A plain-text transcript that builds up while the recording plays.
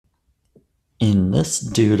In this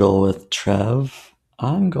doodle with Trev,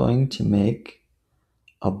 I'm going to make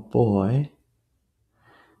a boy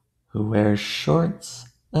who wears shorts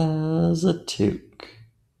as a toque.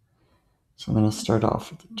 So I'm going to start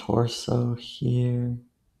off with the torso here,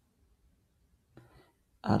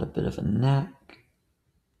 add a bit of a neck,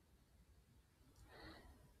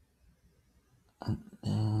 and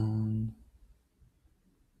then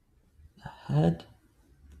the head.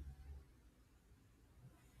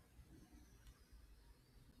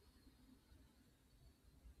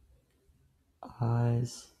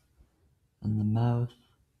 Eyes and the mouth.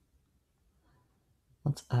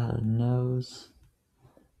 Let's add a nose.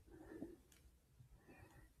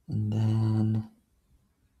 And then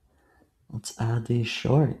let's add these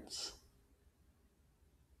shorts.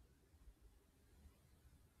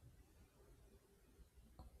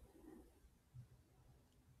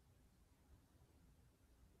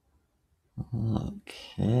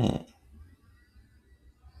 Okay.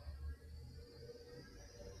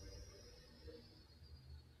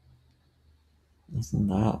 Isn't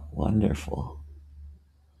that wonderful?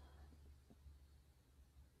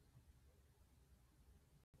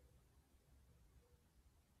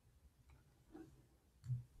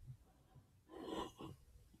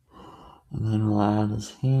 And then we'll add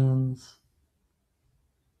his hands.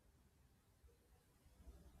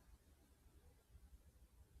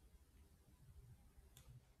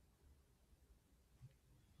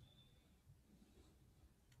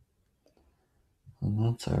 And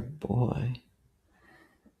that's our boy.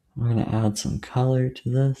 We're going to add some color to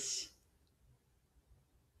this.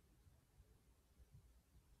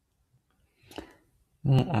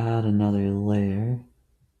 I'm going to add another layer.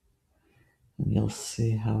 And you'll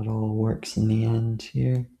see how it all works in the end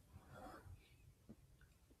here.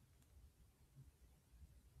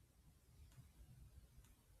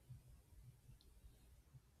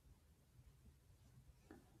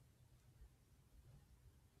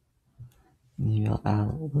 Maybe I'll add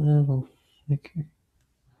a little thicker.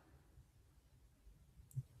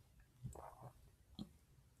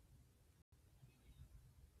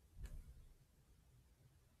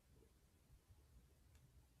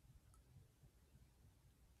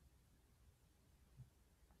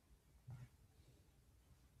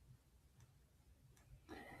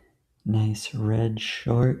 Nice red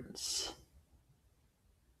shorts.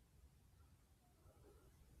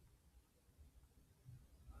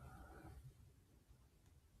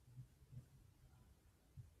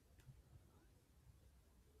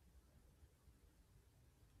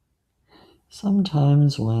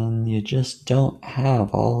 Sometimes when you just don't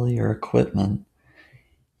have all your equipment,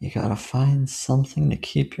 you gotta find something to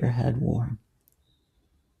keep your head warm.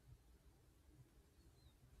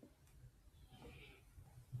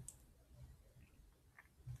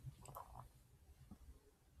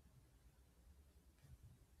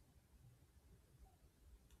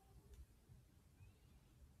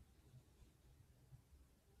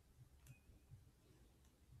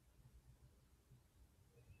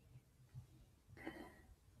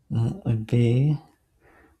 That would be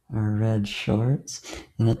our red shorts.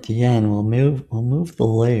 And at the end, we'll move the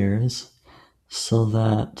layers so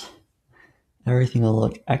that everything will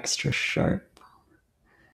look extra sharp.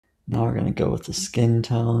 Now we're gonna go with the skin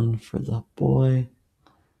tone for the boy.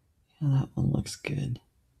 Yeah, that one looks good.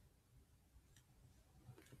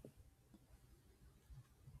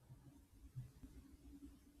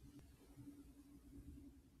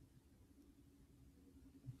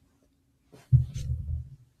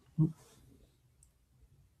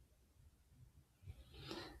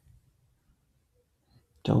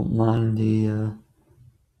 Don't mind the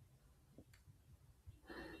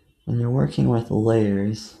when you're working with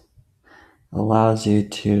layers, it allows you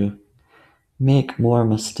to make more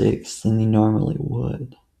mistakes than you normally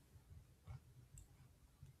would.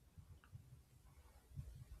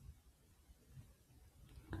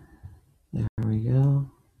 There we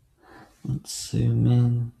go. Let's zoom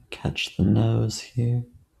in, catch the nose here.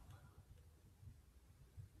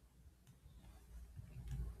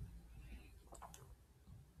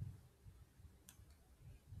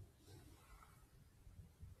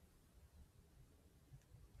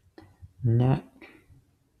 Neck.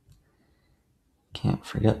 Can't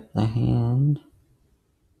forget the hand.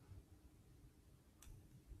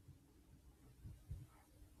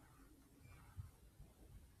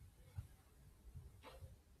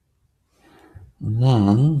 And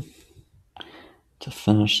then, to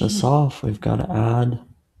finish this off, we've got to add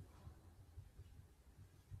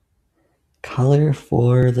color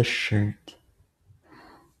for the shirt.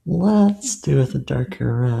 Let's do with a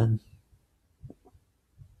darker red.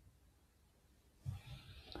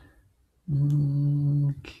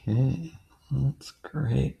 Okay, That's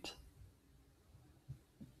great.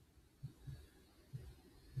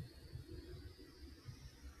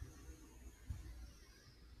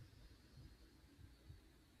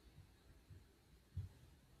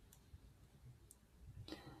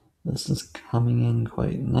 This is coming in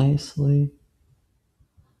quite nicely.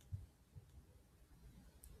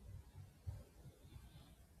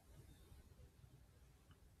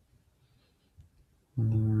 There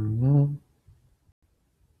we go.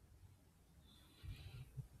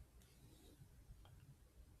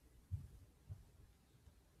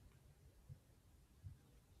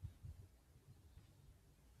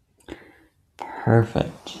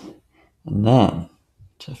 Perfect. And then,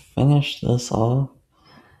 to finish this off,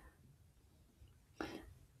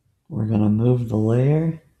 we're going to move the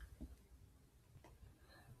layer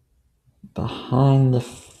behind the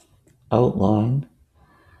outline.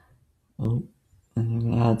 Oh, and you're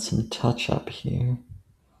going to add some touch up here.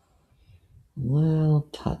 Little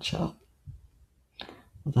touch up.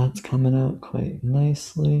 Well, that's coming out quite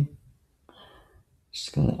nicely.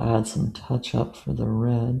 Just going to add some touch up for the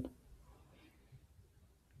red.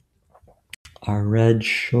 Our red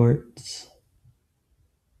shorts.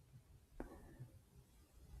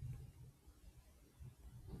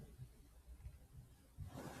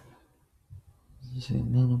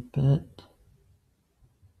 Zoom in a bit.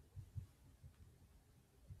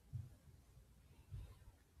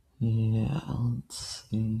 Yeah, let's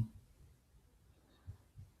see.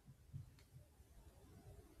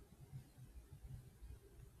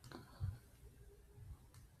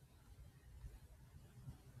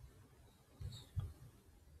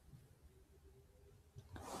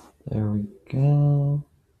 There we go.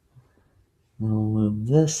 We'll move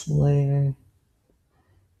this layer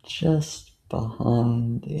just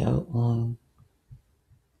behind the outline.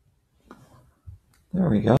 There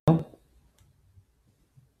we go.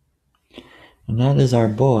 And that is our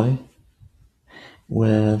boy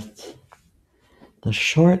with the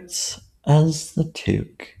shorts as the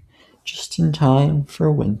toque, just in time for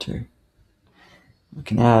winter. We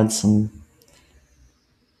can add some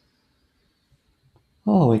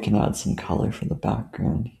color for the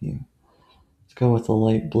background here. Let's go with a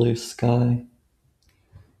light blue sky.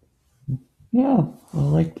 Yeah, I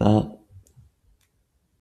like that.